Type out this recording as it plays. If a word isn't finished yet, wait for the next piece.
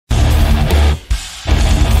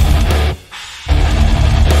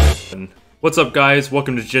What's up, guys?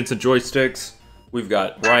 Welcome to Djents and Joysticks. We've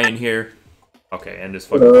got Ryan here. Okay, and his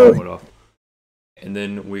fucking phone went off. And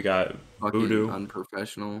then we got Voodoo.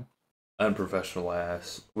 Unprofessional. Unprofessional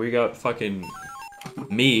ass. We got fucking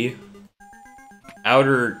me.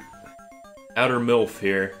 Outer MILF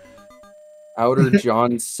here. Outer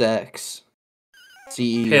John Sex.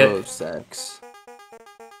 CEO of Sex.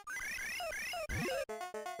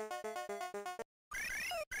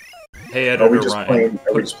 Hey, Editor Ryan.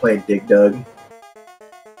 Are we just playing Dig Dug?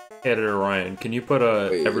 Hey, Editor Ryan, can you put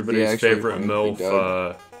everybody's favorite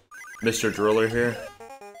MILF, Mr. Driller here?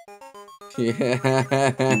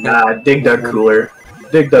 Yeah. Nah, Dig Dug cooler.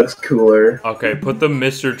 Dig Dug's cooler. Okay, put the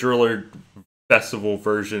Mr. Driller festival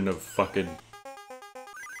version of fucking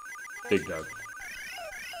Dig Dug.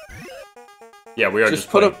 Yeah, we are just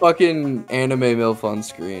put playing. a fucking anime MILF on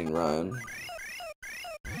screen, Ryan.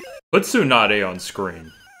 Put Tsunade on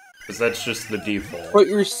screen, because that's just the default. Put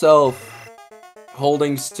yourself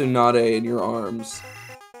holding Tsunade in your arms.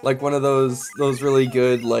 Like one of those really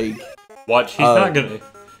good, like... Watch, he's not gonna...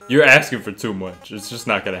 You're asking for too much. It's just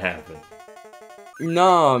not gonna happen.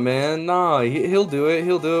 Nah, man, nah. He'll do it.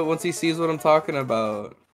 He'll do it once he sees what I'm talking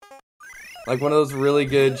about. Like one of those really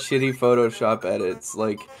good, shitty Photoshop edits.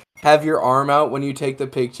 Like, have your arm out when you take the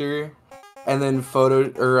picture, and then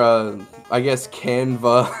I guess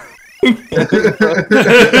Canva.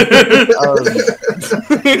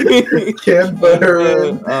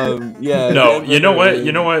 Canva. Yeah. No, Canva you know what?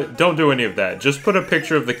 You know what? Don't do any of that. Just put a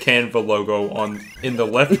picture of the Canva logo in the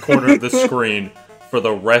left corner of the screen for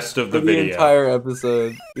the rest of the video. The entire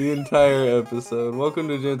episode. The entire episode. Welcome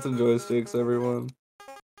to Djents and Joysticks, everyone.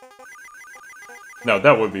 No,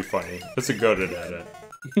 that would be funny. That's a go to that.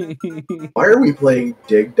 Why are we playing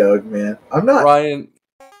Dig Dug, man? I'm not. Ryan.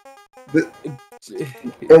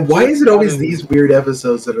 And why is it always these weird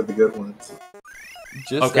episodes that are the good ones?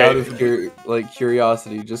 Just out of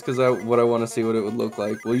curiosity, just because I want to see what it would look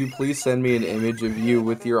like. Will you please send me an image of you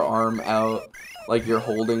with your arm out, like you're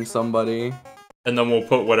holding somebody? And then we'll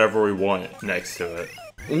put whatever we want next to it.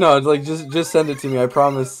 No, it's like just send it to me. I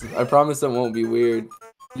promise it won't be weird.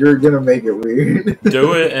 You're gonna make it weird.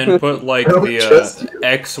 Do it and put like the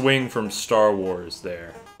X-wing from Star Wars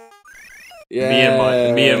there.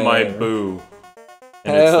 Yeah. Me and my boo.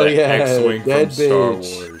 And Hell it's the yeah, X-wing dead from Star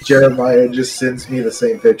bitch. Wars. Jeremiah just sends me the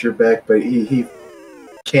same picture back, but he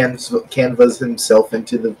canvas himself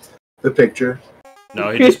into the picture.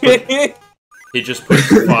 No, he just puts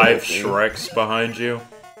 5 Shreks behind you.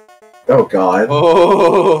 Oh god.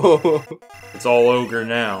 Oh. It's all ogre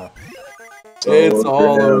now. It's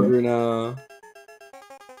all over now.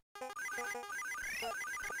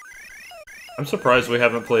 I'm surprised we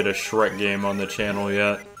haven't played a Shrek game on the channel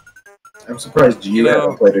yet. I'm surprised you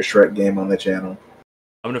haven't played a Shrek game on the channel.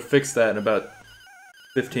 I'm gonna fix that in about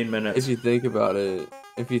 15 minutes. If you think about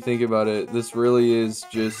it, this really is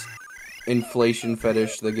just inflation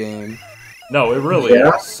fetish the game. No, it really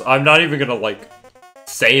is. I'm not even gonna like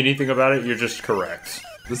say anything about it. You're just correct.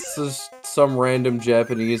 This is some random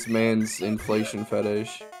Japanese man's inflation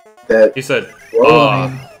fetish. He said,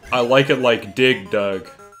 I like it like Dig Dug.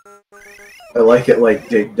 I like it like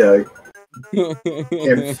Dig Dug.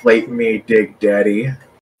 Inflate me, Dig Daddy.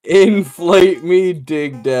 Inflate me,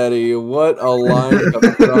 Dig Daddy. What a line of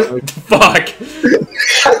Fuck!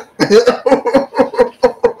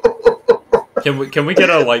 Can we get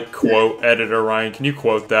a like quote, Editor Ryan? Can you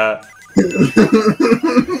quote that?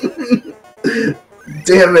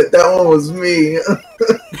 Damn it, that one was me.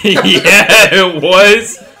 Yeah, it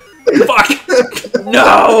was. Fuck!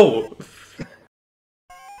 No!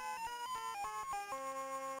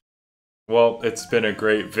 Well, it's been a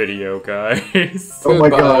great video, guys. Oh my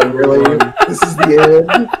god, really? This is the end?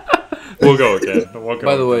 We'll go again.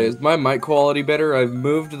 By the way, is my mic quality better? I've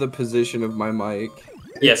moved the position of my mic.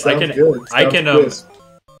 Yes, I can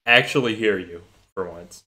actually hear you for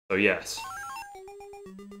once. So yes.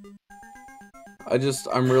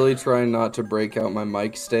 I'm really trying not to break out my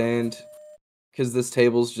mic stand, because this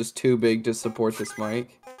table's just too big to support this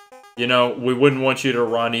mic. You know, we wouldn't want you to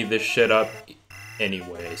Ronnie this shit up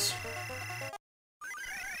anyways.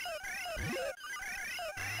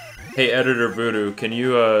 Hey, Editor Voodoo, can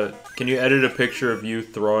you edit a picture of you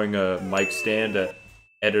throwing a mic stand at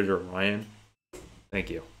Editor Ryan? Thank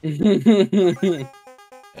you.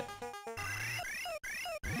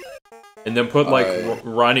 And then put like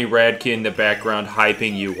Ronnie Radke in the background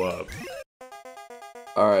hyping you up.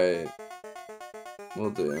 Alright.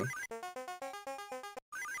 Will do.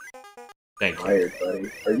 Thank you. Tired, buddy.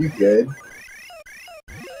 Are you good?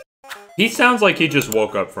 He sounds like he just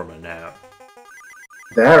woke up from a nap.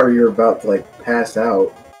 That or you're about to like pass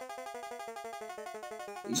out.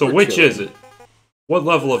 So We're which chilling. is it? What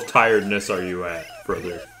level of tiredness are you at,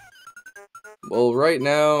 brother? Well, right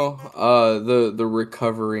now, the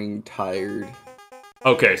recovering tired.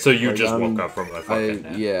 Okay, so you Like, just woke up from a fucking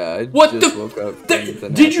nap. I What just the? woke up from the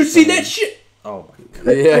Did you see nappy that time. shit? Oh my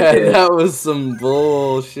god. Yeah, did. that was some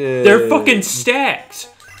bullshit. They're fucking stacked.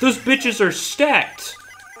 Those bitches are stacked.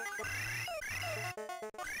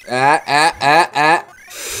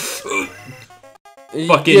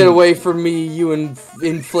 Fucking- Get away from me, you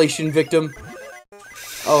inflation victim.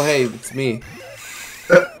 Oh, hey, it's me.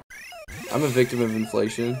 I'm a victim of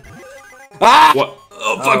inflation. Ah! What?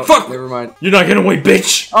 Oh, fuck! Never mind. You're not getting away,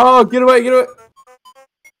 bitch! Oh, get away, get away!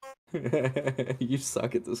 You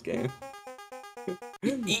suck at this game.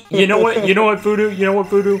 You know what? You know what, Voodoo? You know what,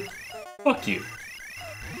 Voodoo? Fuck you.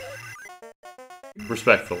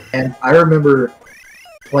 Respectfully. And I remember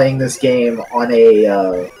playing this game on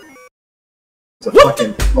a it's a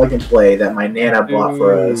fucking plug and play that my nana bought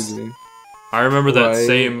for us. Dude. I remember that Right.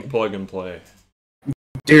 same plug and play.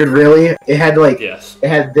 Dude, really? It had like Yes. it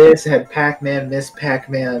had this, it had Pac-Man, Miss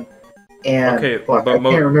Pac-Man, and Okay, fuck, but I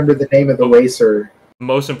can't remember the name of the racer.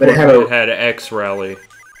 Most But it importantly, had it had X Rally.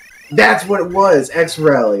 That's what it was,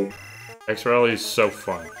 X-Rally. X Rally is so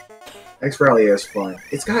fun. X-Rally is fun.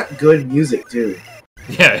 It's got good music too.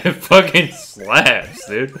 Yeah, it fucking slaps,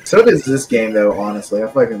 dude. So does this game though, honestly.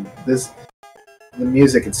 The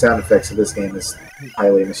music and sound effects of this game is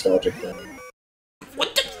highly nostalgic for me.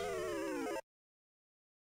 What the?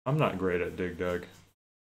 I'm not great at Dig Dug.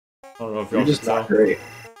 I don't know if You're y'all just can not tell. great.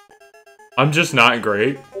 I'm just not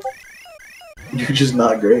great. You're just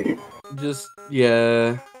not great. Just,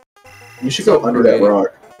 yeah. You should go under that Great.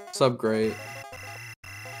 rock. Sub great.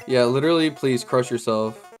 Yeah, literally, please crush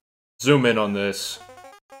yourself. Zoom in on this.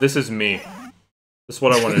 This is me. This is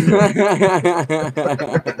what I want to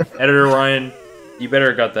do. Editor Ryan, you better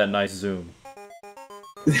have got that nice zoom.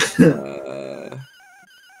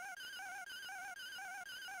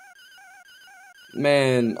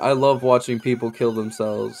 Man, I love watching people kill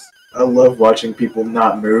themselves. I love watching people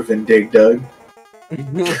not move and dig dug. Yeah,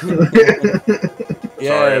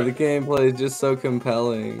 Sorry. the gameplay is just so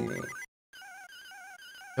compelling.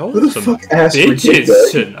 Y'all Who the some fuck asked for Dig bitches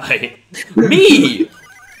Dug? tonight. Me!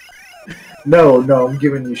 No, I'm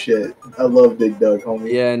giving you shit. I love Dig Dug,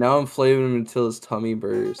 homie. Yeah, now I'm flaving him until his tummy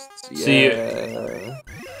bursts. See, Yeah.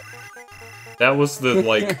 That was the,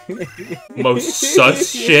 like, most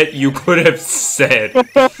sus shit you could have said.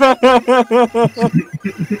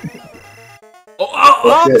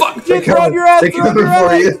 Oh, Shit. fuck! They're Throw coming, your ass, they're throw coming your for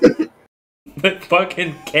ass. you. It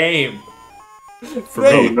fucking came. For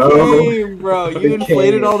They me. no. came, bro. They You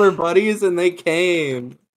inflated came. all their buddies and they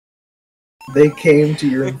came. They came to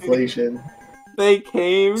your inflation. They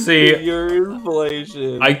came See, to your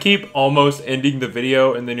inflation. I keep almost ending the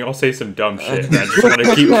video, and then y'all say some dumb shit, and I just want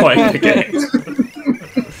to keep playing the game.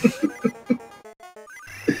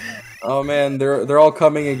 Oh man, they're all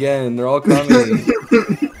coming again. They're all coming.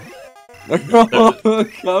 They're all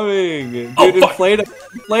coming. Dude, Oh, fuck. inflate them.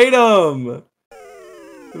 Inflate them.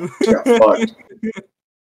 Got fucked.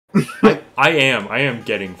 I am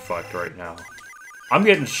getting fucked right now. I'm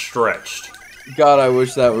getting stretched. God, I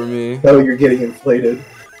wish that were me. Oh, you're getting inflated.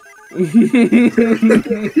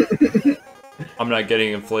 I'm not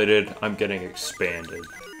getting inflated, I'm getting expanded.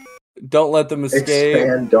 Don't let them escape.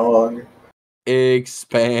 Expand, dog.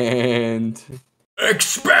 Expand.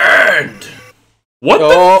 Expand! What the?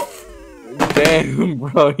 Oh, damn,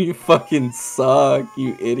 bro, you fucking suck,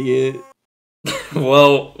 you idiot.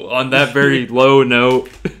 Well, on that very low note,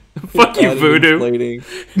 fuck you, Bad at Voodoo. inflating.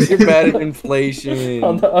 You're bad at inflation.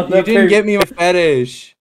 On You that didn't very- get me a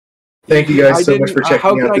fetish. Thank you I guys so much didn't- for how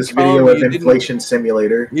checking can out I this come? video of You didn't- Inflation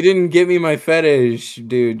Simulator. You didn't get me my fetish,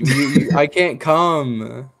 dude. I can't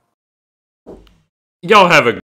come. Y'all have a